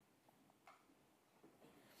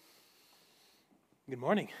Good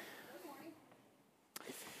morning.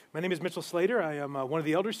 My name is Mitchell Slater. I am one of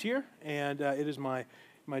the elders here, and it is my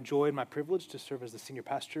joy and my privilege to serve as the senior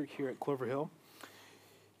pastor here at Clover Hill.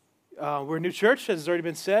 We're a new church, as has already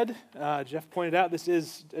been said. Jeff pointed out this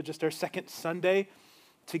is just our second Sunday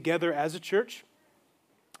together as a church.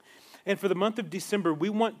 And for the month of December, we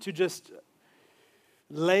want to just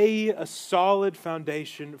lay a solid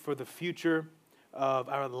foundation for the future of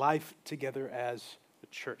our life together as a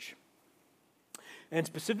church. And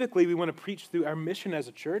specifically, we want to preach through our mission as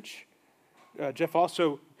a church. Jeff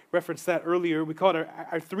also referenced that earlier. We call it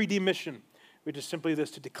our 3D mission, which is simply this: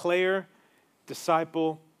 to declare,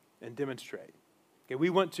 disciple, and demonstrate. Okay, we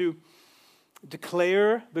want to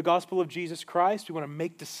declare the gospel of Jesus Christ. We want to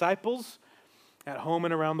make disciples at home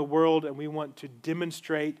and around the world, and we want to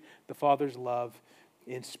demonstrate the Father's love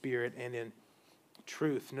in spirit and in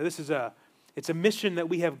truth. Now, it's a mission that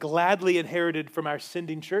we have gladly inherited from our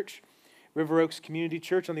sending church, River Oaks Community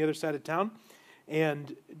Church on the other side of town.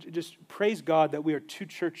 And just praise God that we are two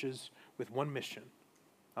churches with one mission.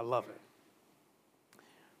 I love it.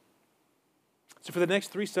 So for the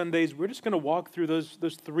next 3 Sundays, we're just going to walk through those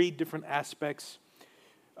 3 different aspects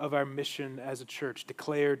of our mission as a church: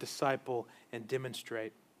 declare, disciple, and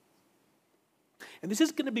demonstrate. And this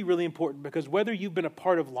is going to be really important because whether you've been a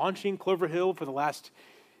part of launching Clover Hill for the last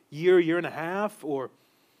year and a half, or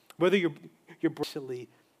whether you're actually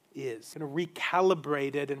is kind of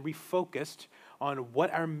recalibrated and refocused on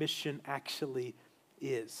what our mission actually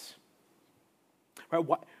is. Right?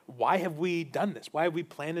 Why have we done this? Why have we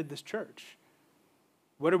planted this church?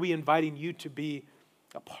 What are we inviting you to be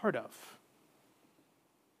a part of?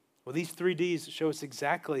 Well, these 3 Ds show us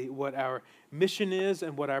exactly what our mission is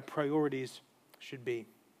and what our priorities should be.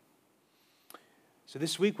 So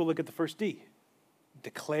this week we'll look at the first D: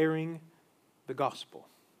 declaring the gospel.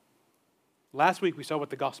 Last week we saw what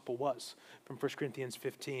the gospel was from 1 Corinthians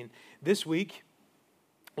 15. This week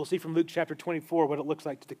we'll see from Luke chapter 24 what it looks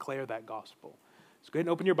like to declare that gospel. So go ahead and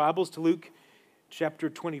open your Bibles to Luke chapter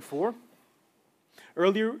 24.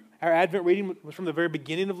 Earlier, our Advent reading was from the very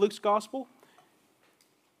beginning of Luke's gospel.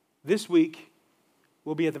 This week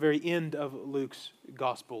we'll be at the very end of Luke's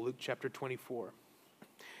gospel, Luke chapter 24.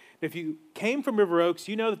 If you came from River Oaks,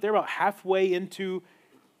 you know that they're about halfway into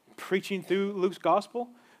preaching through Luke's gospel.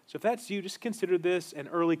 So if that's you, just consider this an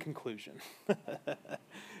early conclusion.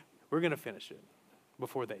 We're going to finish it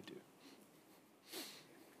before they do.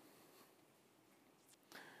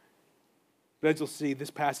 But as you'll see,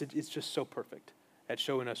 this passage is just so perfect at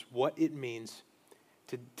showing us what it means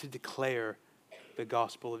to declare the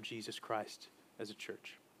gospel of Jesus Christ as a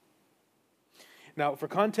church. Now, for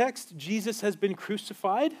context, Jesus has been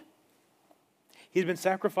crucified. He's been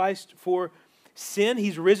sacrificed for sin.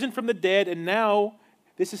 He's risen from the dead, and now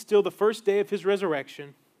this is still the first day of his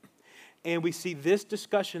resurrection. And we see this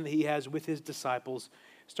discussion that he has with his disciples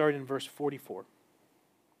starting in verse 44.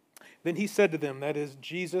 Then he said to them, that is,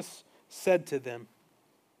 Jesus said to them,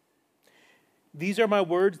 "These are my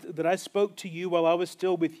words that I spoke to you while I was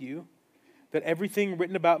still with you, that everything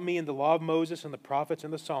written about me in the law of Moses and the prophets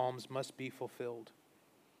and the Psalms must be fulfilled."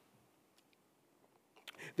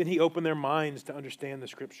 Then he opened their minds to understand the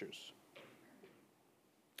scriptures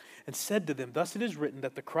and said to them, "Thus it is written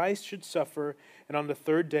that the Christ should suffer and on the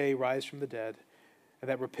 3rd day rise from the dead, and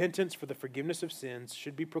that repentance for the forgiveness of sins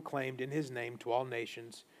should be proclaimed in his name to all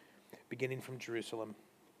nations, beginning from Jerusalem.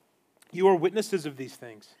 You are witnesses of these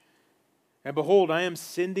things. And behold, I am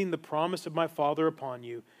sending the promise of my Father upon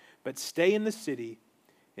you, but stay in the city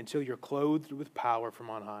until you're clothed with power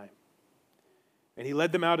from on high." And he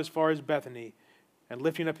led them out as far as Bethany, and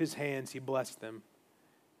lifting up his hands, he blessed them.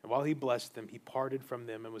 And while he blessed them, he parted from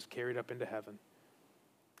them and was carried up into heaven.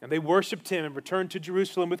 And they worshipped him and returned to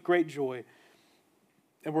Jerusalem with great joy,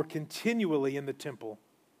 and were continually in the temple,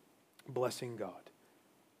 blessing God.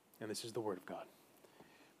 And this is the word of God.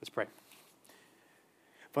 Let's pray.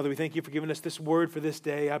 Father, we thank you for giving us this word for this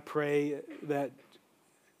day. I pray that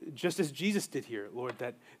just as Jesus did here, Lord,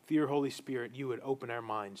 that through your Holy Spirit, you would open our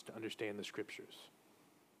minds to understand the scriptures.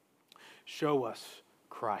 Show us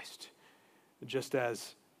Christ, just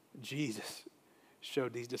as Jesus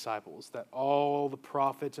showed these disciples that all the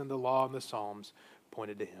prophets and the law and the Psalms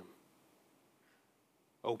pointed to him.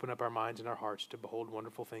 Open up our minds and our hearts to behold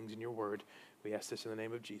wonderful things in your word. We ask this in the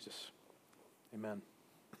name of Jesus. Amen.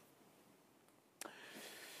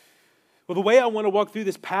 Well, the way I want to walk through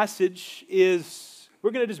this passage is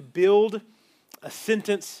we're going to just build a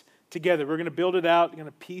sentence together. We're going to build it out,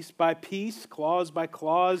 piece by piece, clause by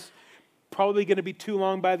clause. Probably going to be too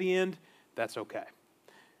long by the end. That's okay.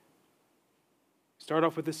 Start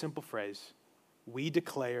off with this simple phrase: we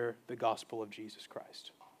declare the gospel of Jesus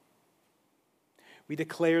Christ. We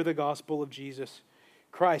declare the gospel of Jesus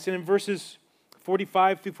Christ. And in verses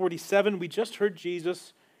 45 through 47, we just heard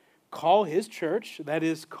Jesus call his church, that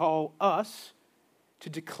is, call us, to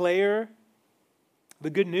declare the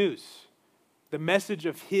good news, the message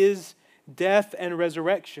of his death and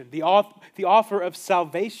resurrection, the offer of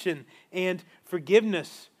salvation and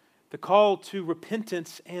forgiveness, the call to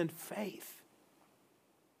repentance and faith.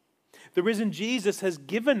 The risen Jesus has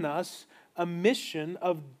given us a mission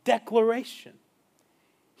of declaration.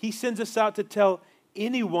 He sends us out to tell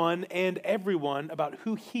anyone and everyone about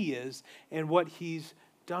who he is and what he's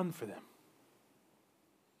done for them.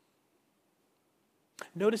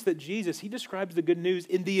 Notice that Jesus, he describes the good news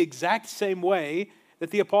in the exact same way that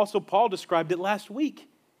the Apostle Paul described it last week.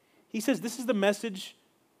 He says this is the message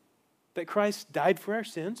that Christ died for our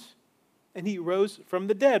sins and he rose from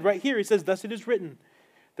the dead. Right here he says, thus it is written,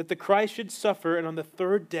 that the Christ should suffer and on the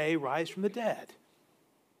third day rise from the dead.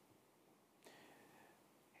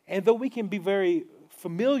 And though we can be very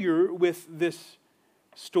familiar with this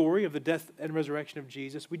story of the death and resurrection of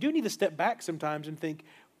Jesus, we do need to step back sometimes and think,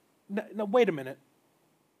 no, wait a minute.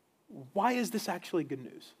 Why is this actually good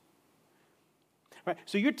news? Right?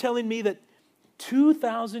 So you're telling me that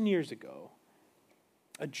 2,000 years ago,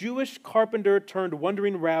 a Jewish carpenter turned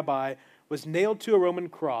wandering rabbi was nailed to a Roman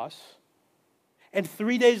cross, and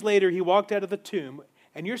 3 days later he walked out of the tomb,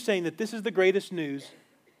 and you're saying that this is the greatest news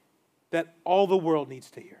that all the world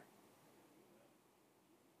needs to hear?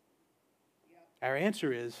 Our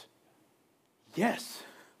answer is yes.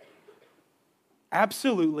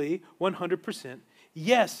 Absolutely, 100%.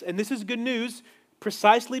 Yes, and this is good news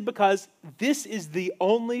precisely because this is the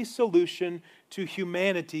only solution to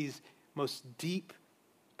humanity's most deep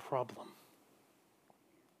problem.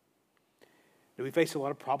 We face a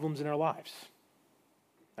lot of problems in our lives.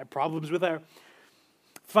 Problems with our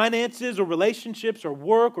finances or relationships or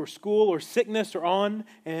work or school or sickness or on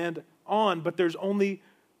and on. But there's only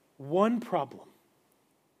one problem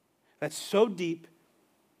that's so deep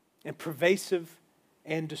and pervasive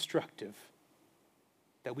and destructive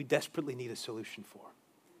that we desperately need a solution for.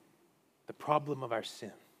 The problem of our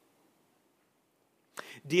sin.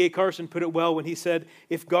 D.A. Carson put it well when he said,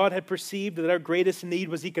 if God had perceived that our greatest need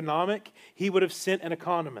was economic, he would have sent an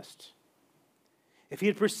economist. If he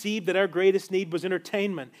had perceived that our greatest need was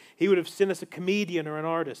entertainment, he would have sent us a comedian or an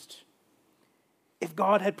artist. If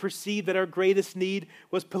God had perceived that our greatest need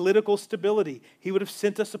was political stability, he would have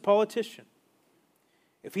sent us a politician.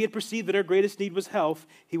 If he had perceived that our greatest need was health,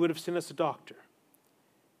 he would have sent us a doctor.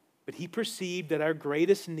 But he perceived that our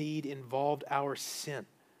greatest need involved our sin,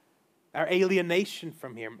 our alienation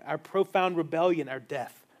from him, our profound rebellion, our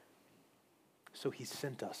death. So he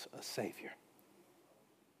sent us a Savior.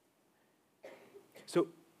 So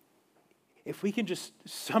if we can just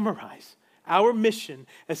summarize our mission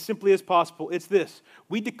as simply as possible, it's this.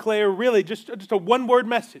 We declare really just a one-word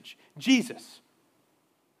message, Jesus.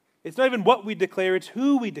 It's not even what we declare, it's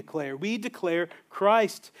who we declare. We declare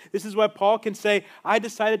Christ. This is why Paul can say, I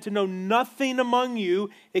decided to know nothing among you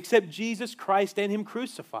except Jesus Christ and him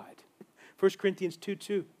crucified. 1 Corinthians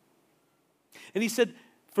 2:2. And he said,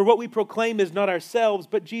 for what we proclaim is not ourselves,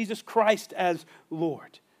 but Jesus Christ as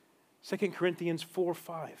Lord. 2 Corinthians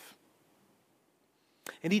 4:5.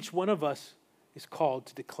 And each one of us is called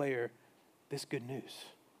to declare this good news.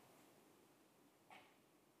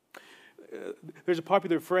 There's a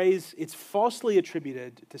popular phrase, it's falsely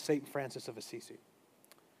attributed to St. Francis of Assisi.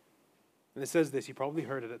 And it says this, you probably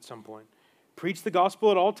heard it at some point. Preach the gospel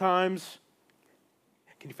at all times.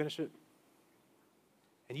 Can you finish it?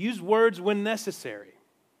 And use words when necessary.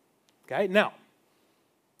 Okay, now,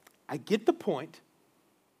 I get the point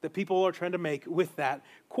that people are trying to make with that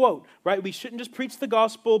quote, right? We shouldn't just preach the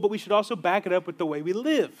gospel, but we should also back it up with the way we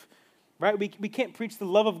live, right? We can't preach the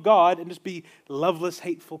love of God and just be loveless,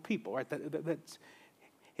 hateful people, right?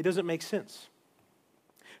 It doesn't make sense.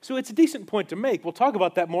 So it's a decent point to make. We'll talk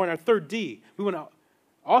about that more in our third D. We want to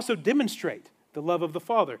also demonstrate the love of the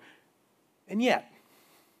Father. And yet,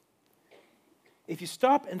 if you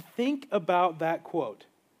stop and think about that quote,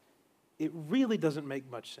 it really doesn't make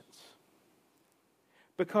much sense.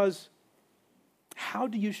 Because how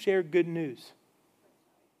do you share good news?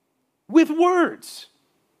 With words.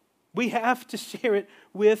 We have to share it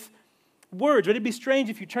with words. But it'd be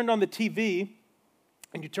strange if you turned on the TV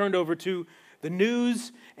and you turned over to the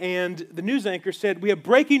news and the news anchor said, we have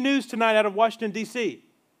breaking news tonight out of Washington, D.C.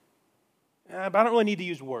 But I don't really need to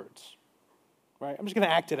use words. Right? I'm just going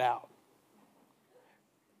to act it out.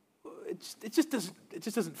 It just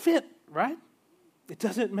doesn't fit, right? It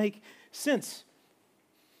doesn't make sense.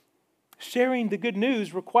 Sharing the good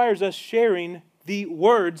news requires us sharing the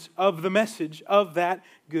words of the message of that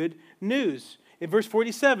good news. In verse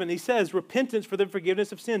 47, he says, repentance for the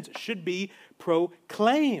forgiveness of sins should be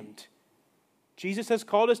proclaimed. Jesus has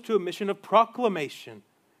called us to a mission of proclamation,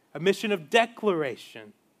 a mission of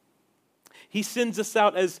declaration. He sends us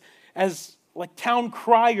out as like town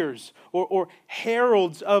criers or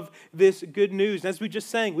heralds of this good news. And as we just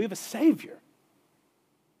sang, we have a Savior.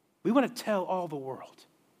 We want to tell all the world.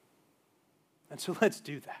 And so let's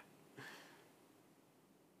do that.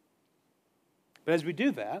 But as we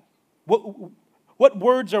do that, what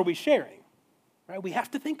words are we sharing? Right? We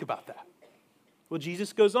have to think about that. Well,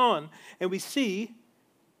 Jesus goes on, and we see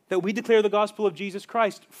that we declare the gospel of Jesus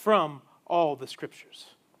Christ from all the Scriptures.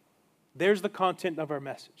 There's the content of our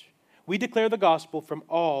message. We declare the gospel from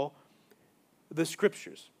all the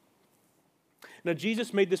Scriptures. Now,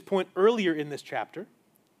 Jesus made this point earlier in this chapter.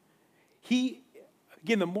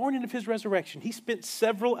 Again, the morning of his resurrection, he spent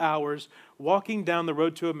several hours walking down the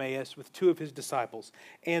road to Emmaus with two of his disciples.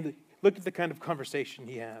 And look at the kind of conversation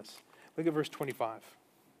he has. Look at verse 25.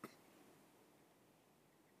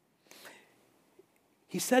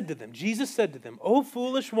 Jesus said to them, O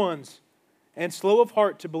foolish ones, and slow of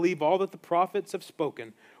heart to believe all that the prophets have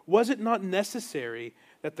spoken, was it not necessary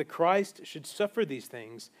that the Christ should suffer these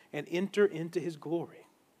things and enter into his glory?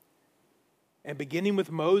 And beginning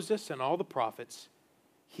with Moses and all the prophets,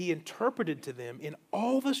 he interpreted to them in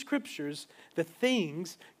all the Scriptures the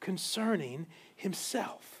things concerning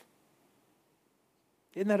himself.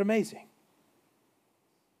 Isn't that amazing?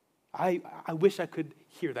 I wish I could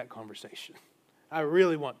hear that conversation. I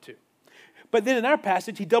really want to. But then in our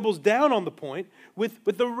passage, he doubles down on the point with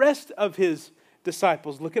the rest of his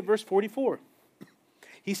disciples. Look at verse 44.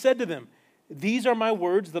 He said to them, these are my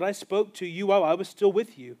words that I spoke to you while I was still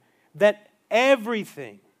with you, that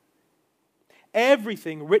everything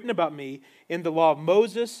written about me in the law of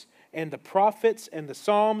Moses and the prophets and the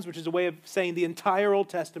Psalms, which is a way of saying the entire Old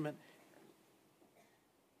Testament,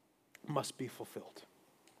 must be fulfilled.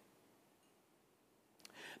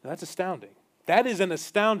 Now that's astounding. That is an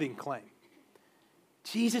astounding claim.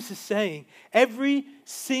 Jesus is saying every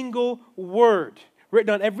single word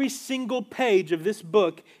written on every single page of this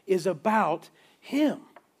book is about him.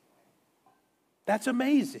 That's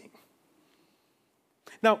amazing.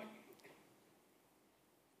 Now,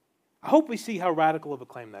 I hope we see how radical of a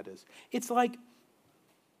claim that is. It's like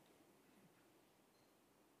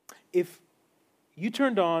if you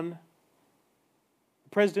turned on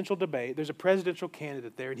presidential debate, there's a presidential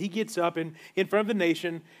candidate there, and he gets up in front of the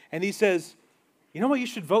nation, and he says, you know what, you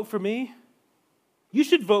should vote for me? You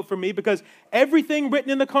should vote for me because everything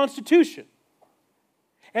written in the Constitution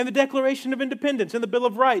and the Declaration of Independence and the Bill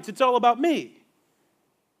of Rights, it's all about me.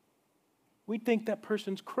 We'd think that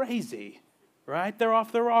person's crazy, right? They're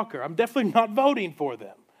off the rocker. I'm definitely not voting for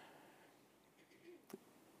them.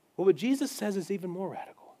 Well, what Jesus says is even more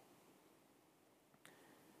radical.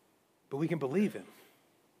 But we can believe him.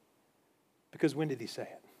 Because when did he say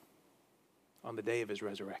it? On the day of his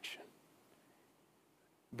resurrection.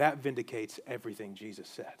 That vindicates everything Jesus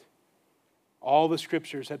said. All the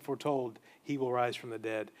Scriptures had foretold he will rise from the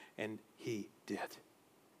dead, and he did.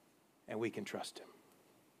 And we can trust him.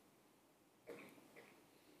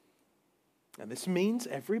 And this means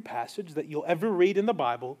every passage that you'll ever read in the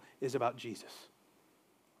Bible is about Jesus.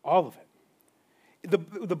 All of it.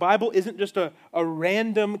 The Bible isn't just a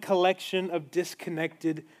random collection of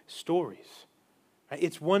disconnected stories. Right?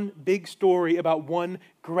 It's one big story about one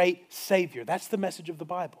great Savior. That's the message of the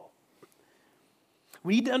Bible.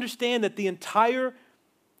 We need to understand that the entire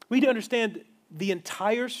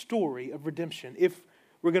story of redemption if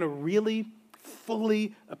we're going to really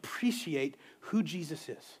fully appreciate who Jesus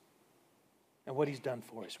is and what he's done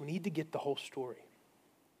for us. We need to get the whole story.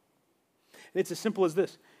 And it's as simple as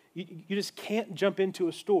this. You just can't jump into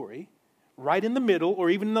a story right in the middle or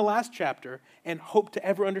even in the last chapter and hope to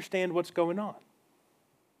ever understand what's going on.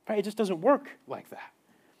 Right? It just doesn't work like that.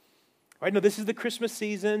 Right? Now, this is the Christmas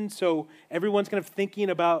season, so everyone's kind of thinking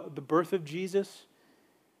about the birth of Jesus.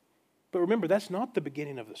 But remember, that's not the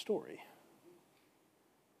beginning of the story.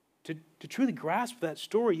 To truly grasp that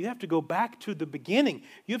story, you have to go back to the beginning.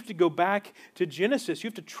 You have to go back to Genesis. You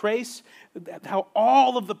have to trace how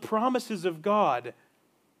all of the promises of God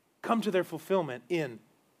come to their fulfillment in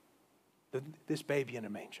this baby in a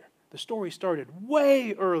manger. The story started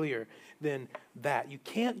way earlier than that. You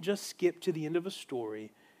can't just skip to the end of a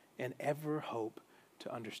story and ever hope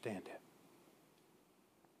to understand it.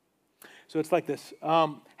 So it's like this.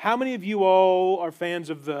 How many of you all are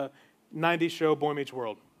fans of the 90s show Boy Meets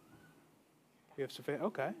World? We have some fans?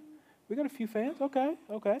 Okay. We got a few fans?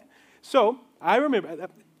 Okay. So I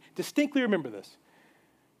distinctly remember this.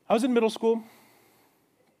 I was in middle school.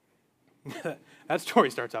 That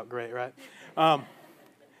story starts out great, right?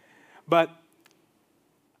 But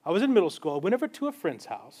I was in middle school. I went over to a friend's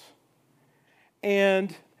house,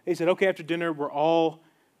 and they said, okay, after dinner, we're all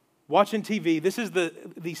watching TV. This is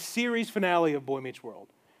the series finale of Boy Meets World.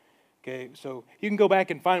 Okay, so you can go back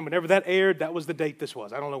and find whenever that aired, that was the date this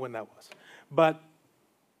was. I don't know when that was. But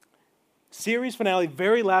series finale,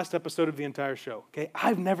 very last episode of the entire show. Okay,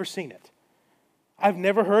 I've never seen it. I've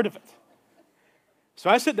never heard of it. So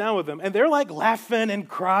I sit down with them, and they're like laughing and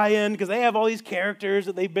crying because they have all these characters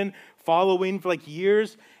that they've been following for like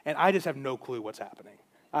years, and I just have no clue what's happening.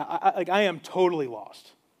 I am totally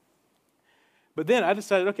lost. But then I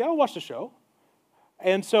decided, okay, I'll watch the show.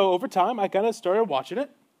 And so over time, I kind of started watching it.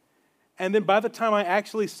 And then by the time I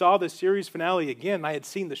actually saw the series finale again, I had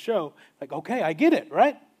seen the show, like, okay, I get it,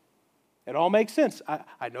 right? It all makes sense.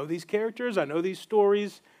 I know these characters. I know these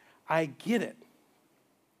stories. I get it.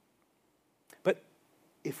 But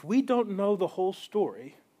if we don't know the whole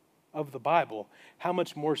story of the Bible, how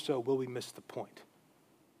much more so will we miss the point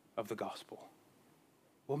of the gospel?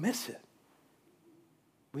 We'll miss it.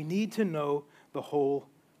 We need to know the whole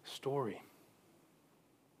story.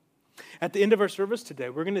 At the end of our service today,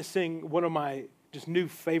 we're going to sing one of my just new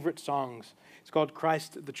favorite songs. It's called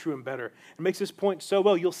Christ the True and Better. It makes this point so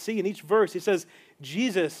well. You'll see in each verse, it says,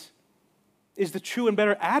 Jesus is the true and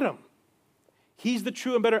better Adam. He's the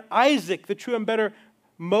true and better Isaac, the true and better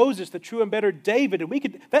Moses, the true and better David.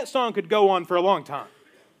 And that song could go on for a long time.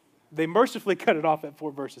 They mercifully cut it off at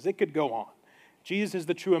 4 verses. It could go on. Jesus is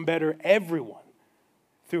the true and better everyone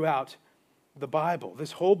throughout the Bible.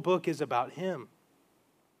 This whole book is about him.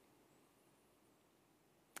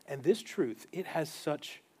 And this truth, it has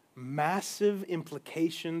such massive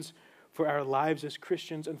implications for our lives as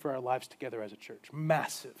Christians and for our lives together as a church.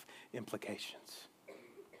 Massive implications.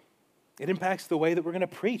 It impacts the way that we're going to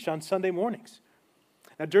preach on Sunday mornings.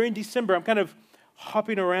 Now, during December, I'm kind of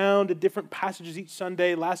hopping around to different passages each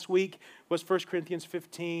Sunday. Last week was 1 Corinthians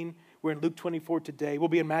 15. We're in Luke 24 today. We'll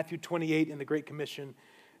be in Matthew 28 in the Great Commission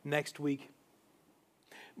next week.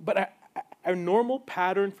 But our normal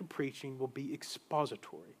pattern for preaching will be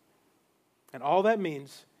expository. And all that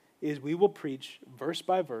means is we will preach verse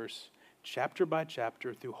by verse, chapter by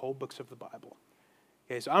chapter through whole books of the Bible.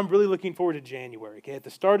 Okay, so I'm really looking forward to January. Okay, at the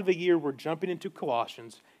start of the year, we're jumping into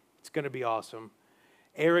Colossians. It's going to be awesome.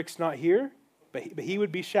 Eric's not here, but he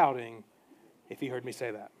would be shouting if he heard me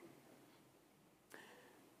say that.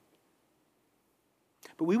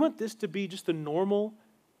 But we want this to be just the normal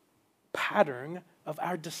pattern of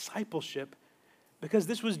our discipleship because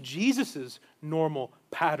this was Jesus' normal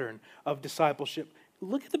pattern of discipleship.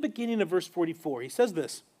 Look at the beginning of verse 44. He says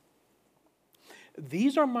this,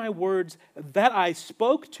 "These are my words that I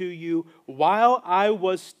spoke to you while I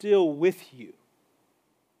was still with you."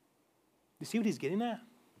 You see what he's getting at?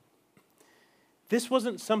 This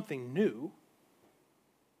wasn't something new.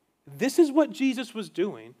 This is what Jesus was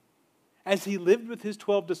doing as he lived with his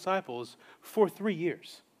 12 disciples for 3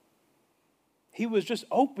 years. He was just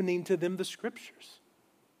opening to them the scriptures.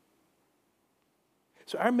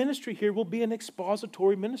 So our ministry here will be an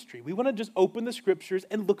expository ministry. We want to just open the scriptures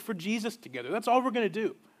and look for Jesus together. That's all we're going to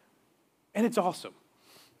do. And it's awesome.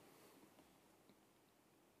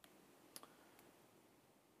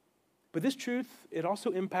 But this truth, it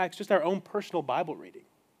also impacts just our own personal Bible reading.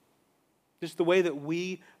 Just the way that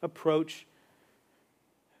we approach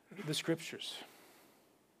the scriptures.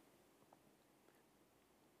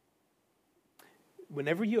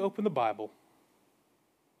 Whenever you open the Bible,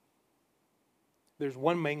 there's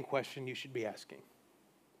one main question you should be asking.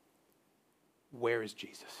 Where is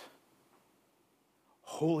Jesus?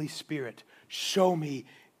 Holy Spirit, show me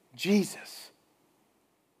Jesus.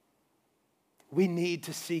 We need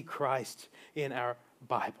to see Christ in our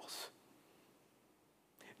Bibles.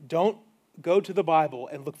 Don't go to the Bible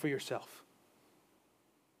and look for yourself.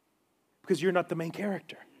 Because you're not the main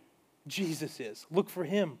character. Jesus is. Look for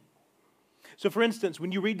him. So for instance,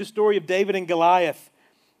 when you read the story of David and Goliath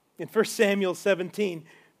in 1 Samuel 17,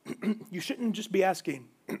 you shouldn't just be asking,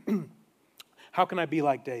 how can I be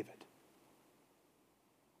like David?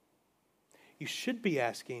 You should be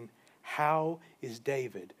asking, how is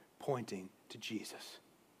David pointing to Jesus?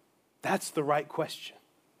 That's the right question.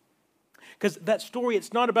 Because that story,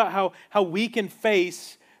 it's not about how we can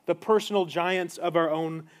face the personal giants of our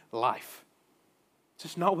own life. It's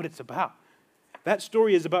just not what it's about. That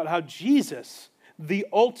story is about how Jesus, the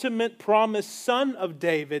ultimate promised son of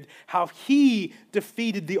David, how he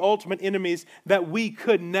defeated the ultimate enemies that we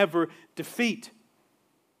could never defeat.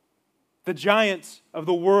 The giants of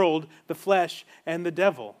the world, the flesh, and the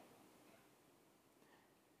devil.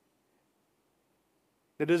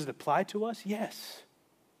 Now, does it apply to us? Yes.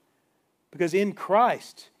 Because in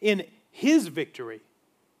Christ, in his victory,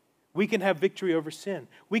 we can have victory over sin.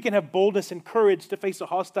 We can have boldness and courage to face a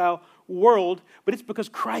hostile world, but it's because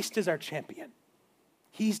Christ is our champion.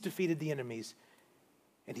 He's defeated the enemies,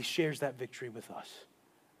 and he shares that victory with us.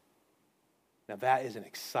 Now that is an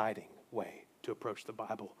exciting way to approach the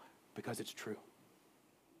Bible because it's true.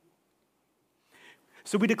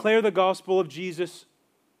 So we declare the gospel of Jesus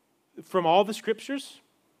from all the scriptures,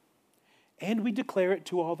 and we declare it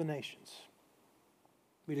to all the nations.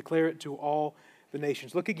 We declare it to all the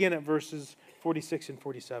nations. Look again at verses 46 and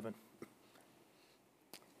 47.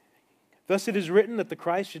 Thus it is written that the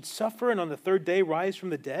Christ should suffer and on the third day rise from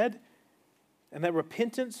the dead, and that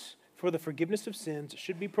repentance for the forgiveness of sins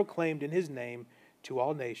should be proclaimed in his name to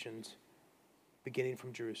all nations, beginning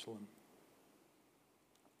from Jerusalem.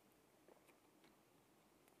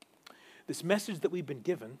 This message that we've been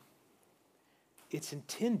given, it's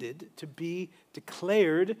intended to be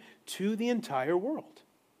declared to the entire world.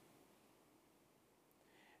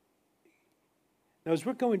 Now, as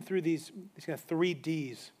we're going through these kind of 3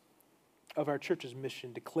 Ds of our church's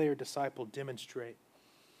mission, declare, disciple, demonstrate,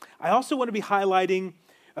 I also want to be highlighting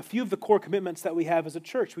a few of the core commitments that we have as a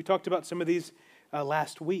church. We talked about some of these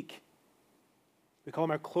last week. We call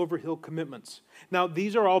them our Clover Hill commitments. Now,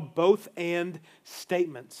 these are all both and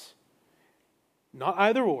statements. Not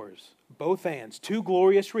either ors, both ands. 2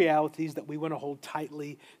 glorious realities that we want to hold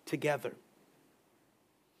tightly together.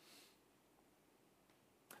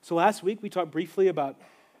 So last week we talked briefly about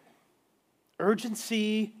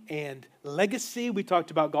urgency and legacy. We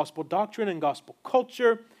talked about gospel doctrine and gospel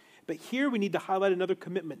culture. But here we need to highlight another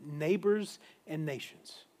commitment, neighbors and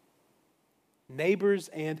nations. Neighbors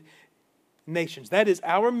and nations. That is,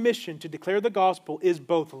 our mission to declare the gospel is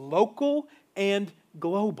both local and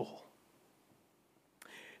global.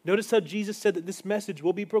 Notice how Jesus said that this message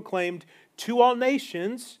will be proclaimed to all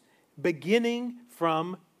nations, beginning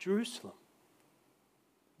from Jerusalem.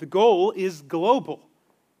 The goal is global.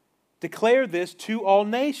 Declare this to all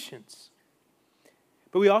nations.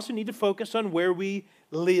 But we also need to focus on where we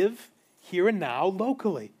live here and now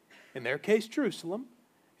locally. In their case, Jerusalem.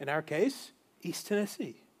 In our case, East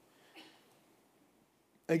Tennessee.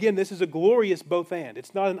 Again, this is a glorious both and.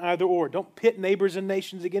 It's not an either or. Don't pit neighbors and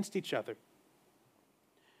nations against each other.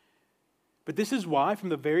 But this is why, from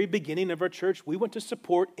the very beginning of our church, we want to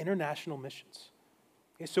support international missions.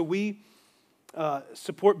 Okay, so we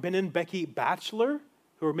support Ben and Becky Batchelor,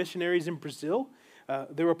 who are missionaries in Brazil.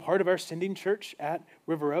 They were part of our sending church at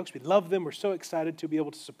River Oaks. We love them. We're so excited to be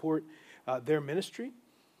able to support their ministry.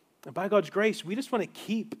 And by God's grace, we just want to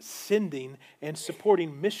keep sending and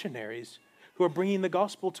supporting missionaries who are bringing the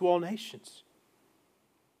gospel to all nations.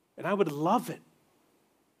 And I would love it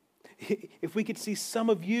if we could see some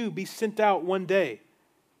of you be sent out one day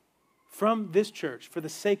from this church for the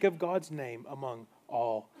sake of God's name among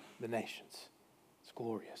all the nations. It's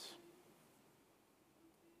glorious.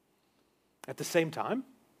 At the same time,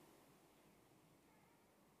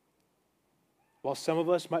 while some of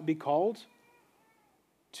us might be called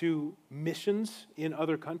to missions in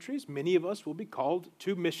other countries, many of us will be called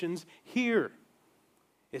to missions here.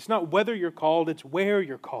 It's not whether you're called, it's where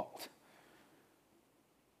you're called.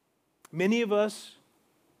 Many of us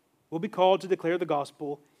will be called to declare the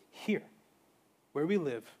gospel here, where we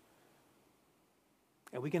live.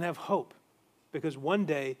 And we can have hope, because one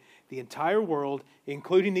day the entire world,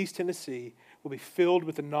 including East Tennessee, will be filled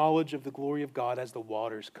with the knowledge of the glory of God as the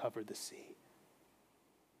waters cover the sea.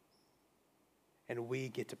 And we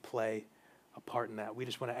get to play a part in that. We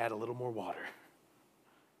just want to add a little more water.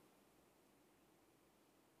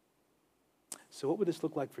 So what would this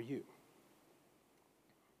look like for you?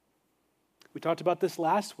 We talked about this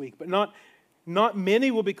last week, but not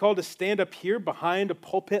many will be called to stand up here behind a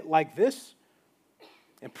pulpit like this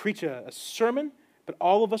and preach a sermon, but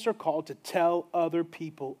all of us are called to tell other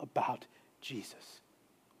people about Jesus.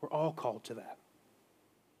 We're all called to that.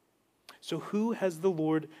 So who has the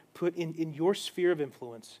Lord put in your sphere of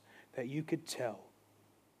influence that you could tell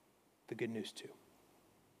the good news to?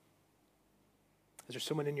 Is there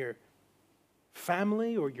someone in your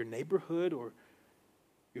family or your neighborhood or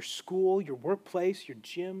your school, your workplace, your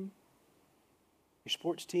gym, your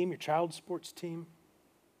sports team, your child's sports team?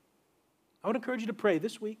 I would encourage you to pray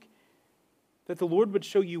this week that the Lord would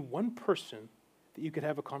show you one person that you could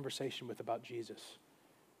have a conversation with about Jesus.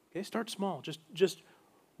 Okay, start small, just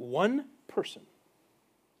one person,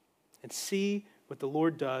 and see what the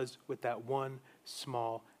Lord does with that one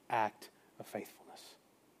small act of faithfulness.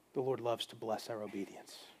 The Lord loves to bless our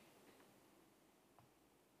obedience.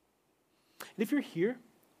 And if you're here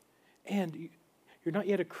and you're not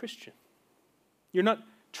yet a Christian, you're not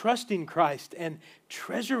trusting Christ and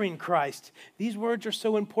treasuring Christ. These words are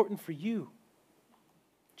so important for you.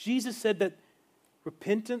 Jesus said that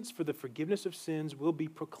repentance for the forgiveness of sins will be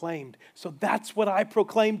proclaimed. So that's what I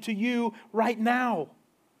proclaim to you right now.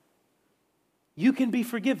 You can be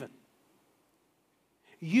forgiven.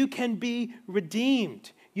 You can be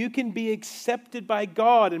redeemed. You can be accepted by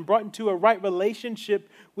God and brought into a right relationship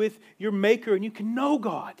with your Maker, and you can know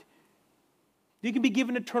God. You can be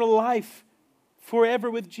given eternal life forever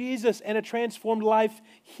with Jesus and a transformed life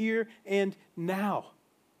here and now.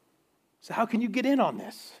 So how can you get in on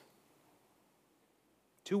this?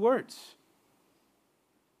 2 words.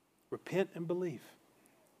 Repent and believe.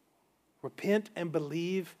 Repent and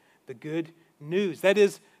believe the good news. That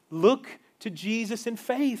is, look to Jesus in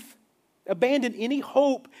faith. Abandon any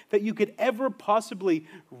hope that you could ever possibly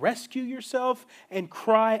rescue yourself and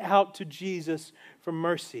cry out to Jesus for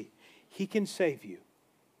mercy. He can save you,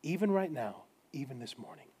 even right now, even this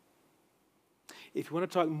morning. If you want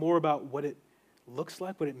to talk more about what it looks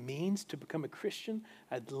like, what it means to become a Christian,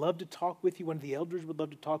 I'd love to talk with you. One of the elders would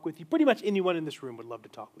love to talk with you. Pretty much anyone in this room would love to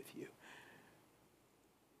talk with you.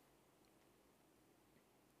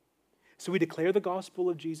 So we declare the gospel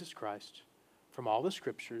of Jesus Christ from all the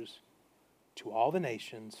scriptures to all the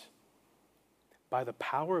nations by the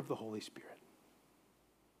power of the Holy Spirit.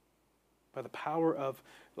 By the power of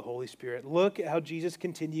the Holy Spirit. Look at how Jesus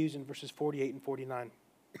continues in verses 48 and 49.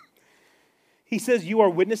 He says, "You are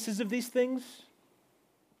witnesses of these things,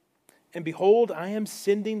 and behold, I am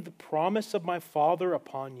sending the promise of my Father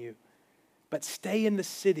upon you. But stay in the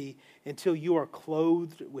city until you are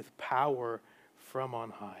clothed with power from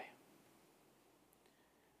on high."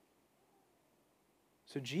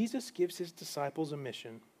 So Jesus gives his disciples a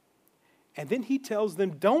mission, and then he tells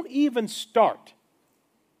them, don't even start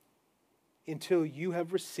until you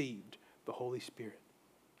have received the Holy Spirit.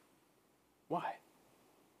 Why?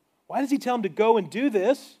 Why does he tell them to go and do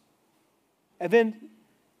this and then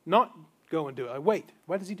not go and do it? Wait,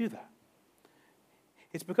 why does he do that?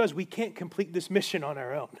 It's because we can't complete this mission on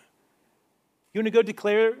our own. You want to go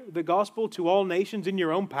declare the gospel to all nations in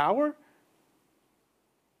your own power?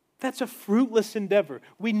 That's a fruitless endeavor.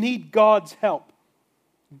 We need God's help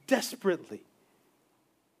desperately.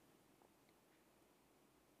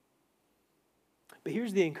 But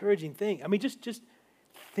here's the encouraging thing. I mean, just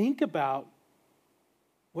think about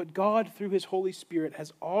what God, through his Holy Spirit,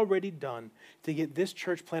 has already done to get this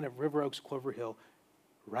church plant of River Oaks, Clover Hill,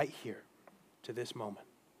 right here to this moment.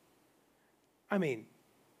 I mean,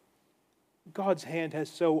 God's hand has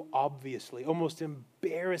so obviously, almost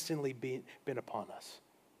embarrassingly been upon us.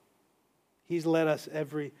 He's led us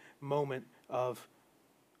every moment of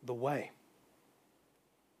the way.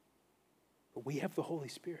 But we have the Holy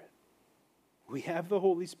Spirit. We have the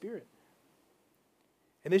Holy Spirit.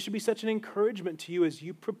 And this should be such an encouragement to you as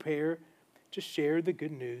you prepare to share the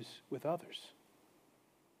good news with others.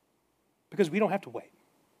 Because we don't have to wait.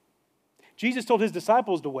 Jesus told his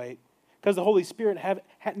disciples to wait because the Holy Spirit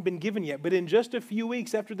hadn't been given yet. But in just a few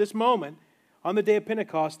weeks after this moment, on the day of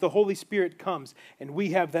Pentecost, the Holy Spirit comes, and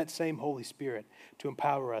we have that same Holy Spirit to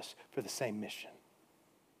empower us for the same mission.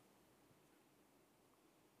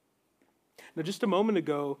 Now, just a moment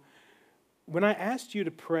ago, when I asked you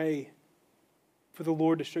to pray for the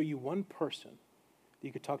Lord to show you one person that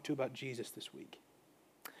you could talk to about Jesus this week,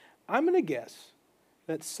 I'm going to guess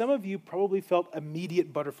that some of you probably felt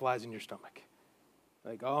immediate butterflies in your stomach.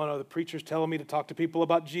 Like, oh no, the preacher's telling me to talk to people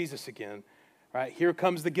about Jesus again. All right, here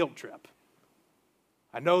comes the guilt trip.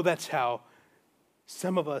 I know that's how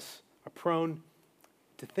some of us are prone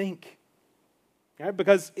to think. Right?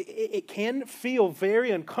 Because it can feel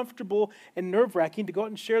very uncomfortable and nerve-wracking to go out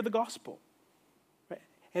and share the gospel. Right?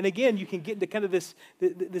 And again, you can get into kind of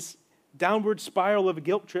this downward spiral of a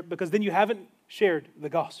guilt trip because then you haven't shared the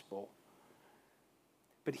gospel.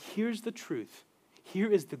 But here's the truth.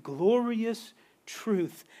 Here is the glorious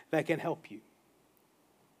truth that can help you.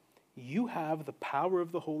 You have the power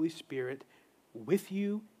of the Holy Spirit with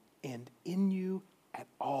you and in you at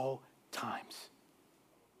all times.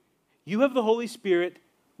 You have the Holy Spirit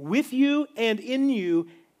with you and in you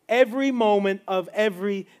every moment of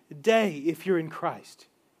every day if you're in Christ.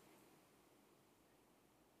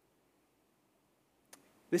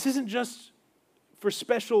 This isn't just for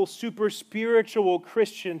special, super spiritual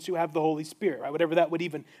Christians who have the Holy Spirit, right? Whatever that would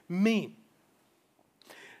even mean.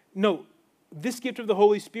 No, this gift of the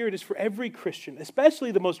Holy Spirit is for every Christian,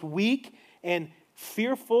 especially the most weak and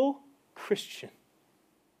fearful Christian.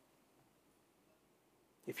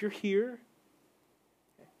 If you're here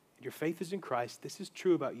and your faith is in Christ, this is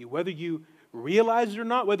true about you. Whether you realize it or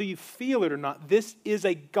not, whether you feel it or not, this is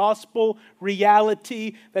a gospel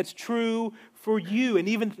reality that's true for you. And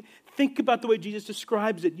even think about the way Jesus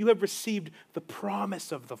describes it. You have received the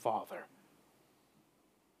promise of the Father.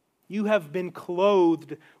 You have been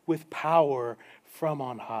clothed with power from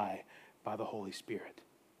on high by the Holy Spirit.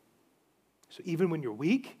 So even when you're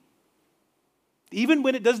weak, even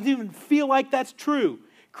when it doesn't even feel like that's true,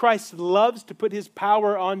 Christ loves to put his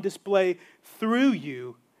power on display through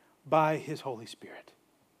you by his Holy Spirit.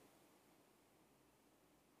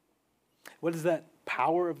 What does that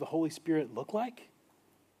power of the Holy Spirit look like?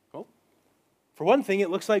 Well, for one thing, it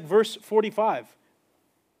looks like verse 45.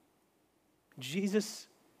 Jesus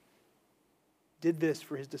did this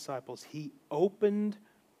for his disciples. He opened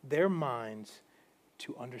their minds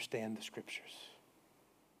to understand the Scriptures.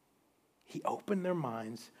 He opened their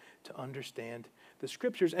minds to understand the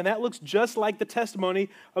Scriptures. And that looks just like the testimony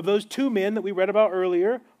of those two men that we read about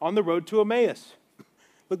earlier on the road to Emmaus.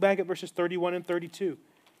 Look back at verses 31 and 32.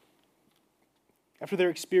 After their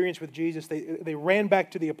experience with Jesus, they ran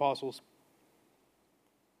back to the apostles.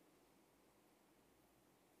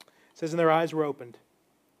 It says, and their eyes were opened,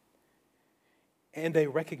 and they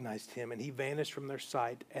recognized him, and he vanished from their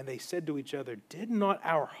sight. And they said to each other, did not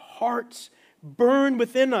our hearts burn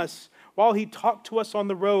within us while he talked to us on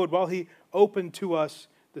the road, while he opened to us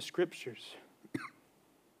the Scriptures?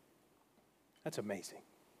 That's amazing.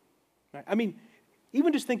 I mean,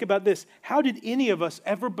 even just think about this. How did any of us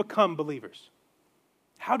ever become believers?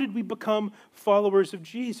 How did we become followers of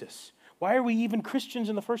Jesus? Why are we even Christians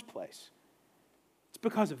in the first place? It's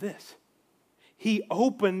because of this. He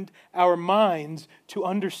opened our minds to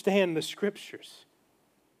understand the Scriptures.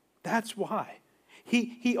 That's why.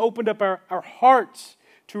 He opened up our hearts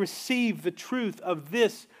to receive the truth of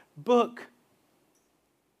this book.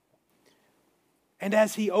 And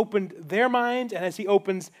as he opened their minds, and as he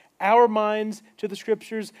opens our minds to the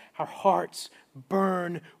Scriptures, our hearts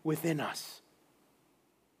burn within us.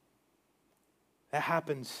 That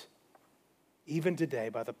happens even today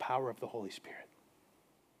by the power of the Holy Spirit.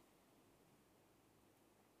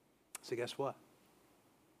 So guess what?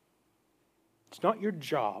 It's not your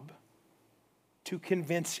job to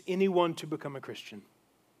convince anyone to become a Christian.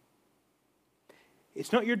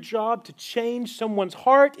 It's not your job to change someone's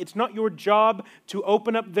heart. It's not your job to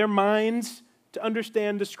open up their minds to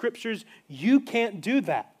understand the Scriptures. You can't do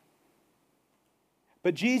that.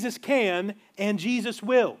 But Jesus can, and Jesus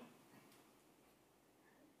will.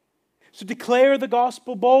 So declare the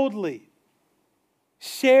gospel boldly.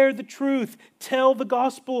 Share the truth. Tell the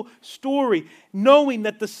gospel story, knowing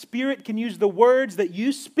that the Spirit can use the words that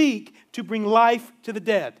you speak to bring life to the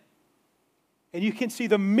dead. And you can see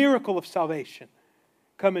the miracle of salvation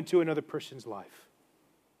come into another person's life.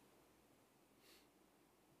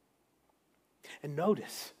 And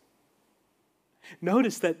notice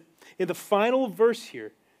that in the final verse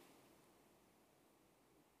here,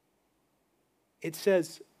 it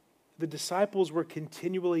says the disciples were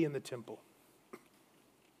continually in the temple.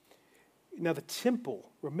 Now the temple,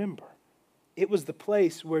 remember, it was the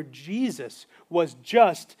place where Jesus was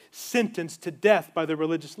just sentenced to death by the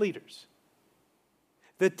religious leaders.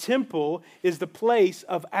 The temple is the place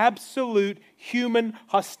of absolute human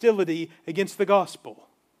hostility against the gospel.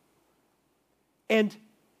 And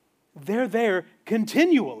they're there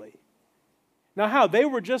continually. Now how? They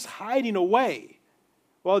were just hiding away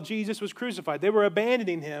while Jesus was crucified. They were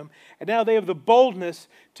abandoning him, and now they have the boldness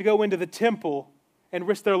to go into the temple and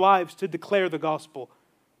risk their lives to declare the gospel.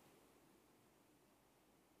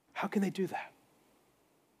 How can they do that?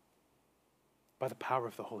 By the power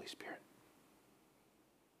of the Holy Spirit.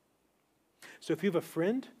 So if you have a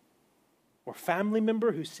friend or family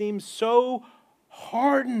member who seems so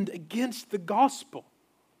hardened against the gospel,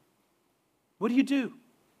 what do?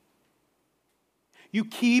 You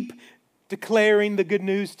keep declaring the good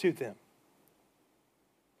news to them.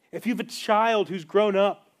 If you have a child who's grown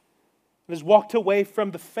up and has walked away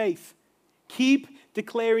from the faith, keep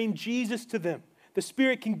declaring Jesus to them. The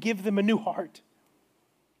Spirit can give them a new heart.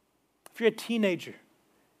 If you're a teenager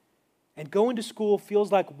and going to school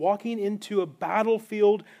feels like walking into a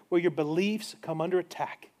battlefield where your beliefs come under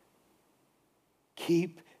attack,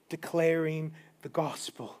 keep declaring the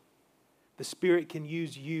gospel. The Spirit can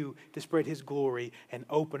use you to spread His glory and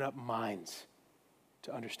open up minds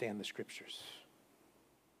to understand the Scriptures.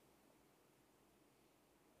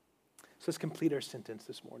 So let's complete our sentence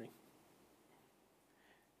this morning.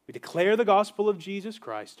 We declare the gospel of Jesus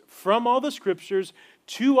Christ from all the Scriptures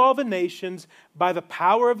to all the nations by the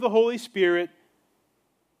power of the Holy Spirit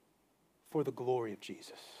for the glory of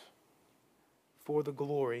Jesus. For the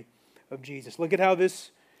glory of Jesus. Look at how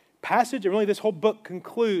this passage, and really this whole book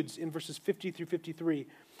concludes in verses 50 through 53.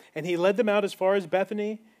 And he led them out as far as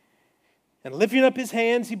Bethany, and lifting up his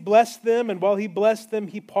hands, he blessed them, and while he blessed them,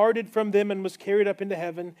 he parted from them and was carried up into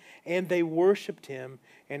heaven, and they worshipped him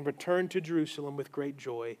and returned to Jerusalem with great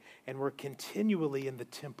joy, and were continually in the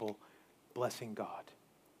temple blessing God.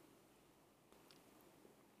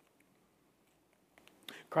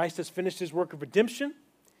 Christ has finished his work of redemption.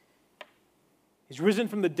 He's risen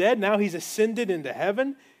from the dead. Now he's ascended into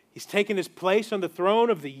heaven. He's taken his place on the throne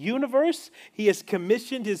of the universe. He has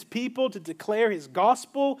commissioned his people to declare his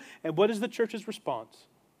gospel. And what is the church's response?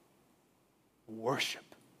 Worship.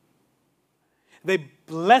 They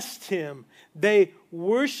blessed him. They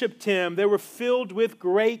worshiped him. They were filled with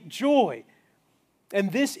great joy.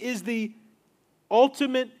 And this is the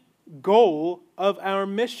ultimate goal of our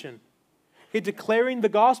mission. Declaring the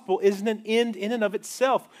gospel isn't an end in and of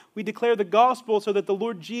itself. We declare the gospel so that the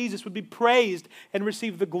Lord Jesus would be praised and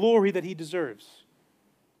receive the glory that he deserves.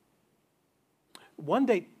 One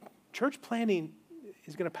day, church planting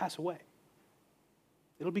is going to pass away.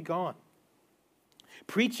 It'll be gone.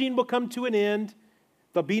 Preaching will come to an end.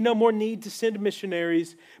 There'll be no more need to send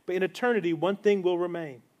missionaries. But in eternity, one thing will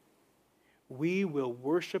remain. We will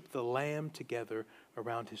worship the Lamb together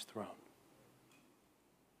around his throne.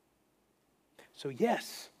 So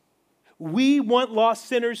yes, we want lost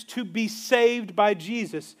sinners to be saved by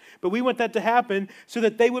Jesus, but we want that to happen so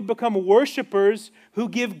that they would become worshipers who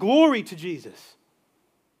give glory to Jesus.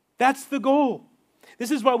 That's the goal. This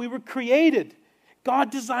is why we were created. God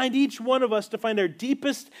designed each one of us to find our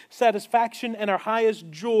deepest satisfaction and our highest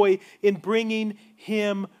joy in bringing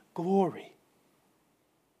him glory.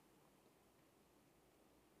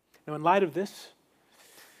 Now, in light of this,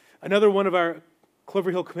 another one of our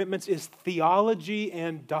Clover Hill commitments is theology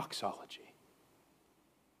and doxology.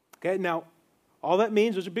 Okay, now, all that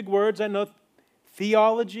means, those are big words, I know.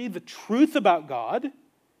 Theology, the truth about God,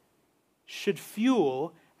 should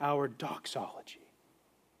fuel our doxology,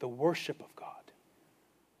 the worship of God.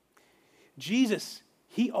 Jesus,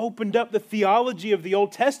 he opened up the theology of the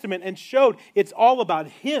Old Testament and showed it's all about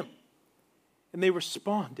him. And they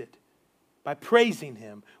responded by praising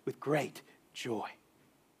him with great joy.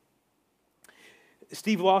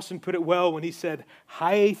 Steve Lawson put it well when he said,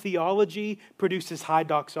 high theology produces high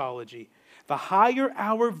doxology. The higher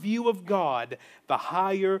our view of God, the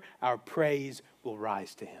higher our praise will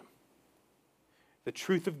rise to him. The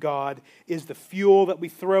truth of God is the fuel that we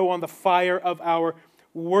throw on the fire of our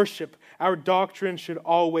worship. Our doctrine should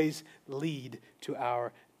always lead to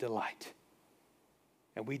our delight.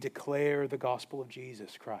 And we declare the gospel of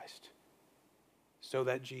Jesus Christ so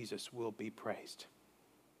that Jesus will be praised.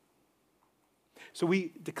 So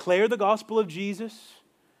we declare the gospel of Jesus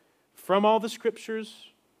from all the scriptures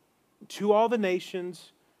to all the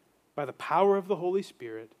nations by the power of the Holy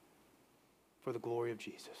Spirit for the glory of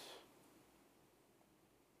Jesus.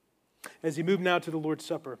 As we move now to the Lord's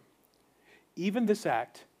Supper, even this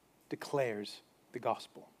act declares the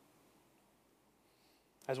gospel.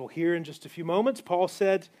 As we'll hear in just a few moments, Paul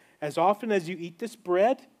said, as often as you eat this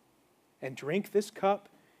bread and drink this cup,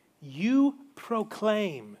 you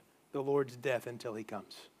proclaim the Lord's death until he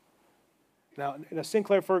comes. Now,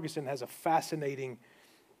 Sinclair Ferguson has a fascinating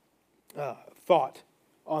thought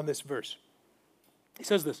on this verse. He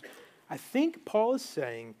says this, I think Paul is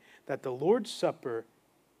saying that the Lord's Supper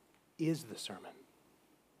is the sermon.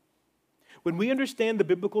 When we understand the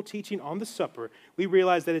biblical teaching on the supper, we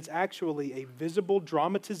realize that it's actually a visible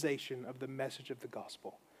dramatization of the message of the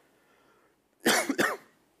gospel.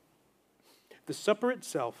 The supper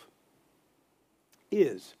itself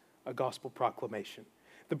is a gospel proclamation.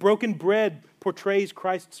 The broken bread portrays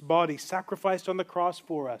Christ's body sacrificed on the cross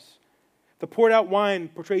for us. The poured out wine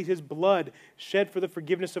portrays his blood shed for the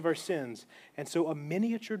forgiveness of our sins. And so a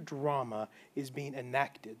miniature drama is being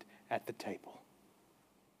enacted at the table.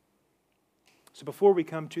 So before we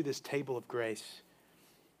come to this table of grace,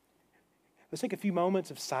 let's take a few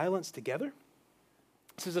moments of silence together.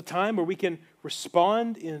 This is a time where we can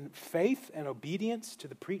respond in faith and obedience to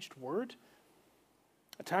the preached word.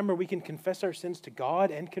 A time where we can confess our sins to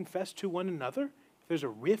God and confess to one another if there's a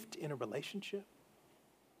rift in a relationship.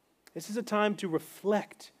 This is a time to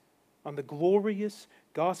reflect on the glorious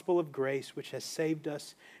gospel of grace which has saved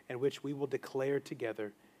us and which we will declare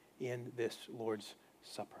together in this Lord's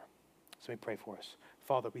Supper. So let me pray for us.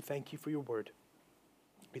 Father, we thank you for your word.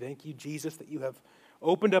 We thank you, Jesus, that you have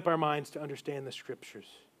opened up our minds to understand the scriptures.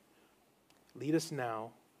 Lead us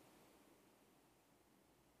now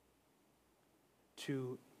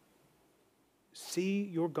to see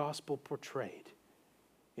your gospel portrayed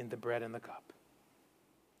in the bread and the cup.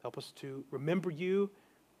 Help us to remember you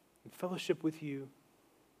and fellowship with you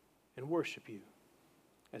and worship you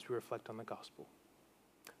as we reflect on the gospel.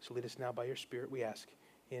 So lead us now by your Spirit, we ask.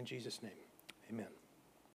 In Jesus' name, amen.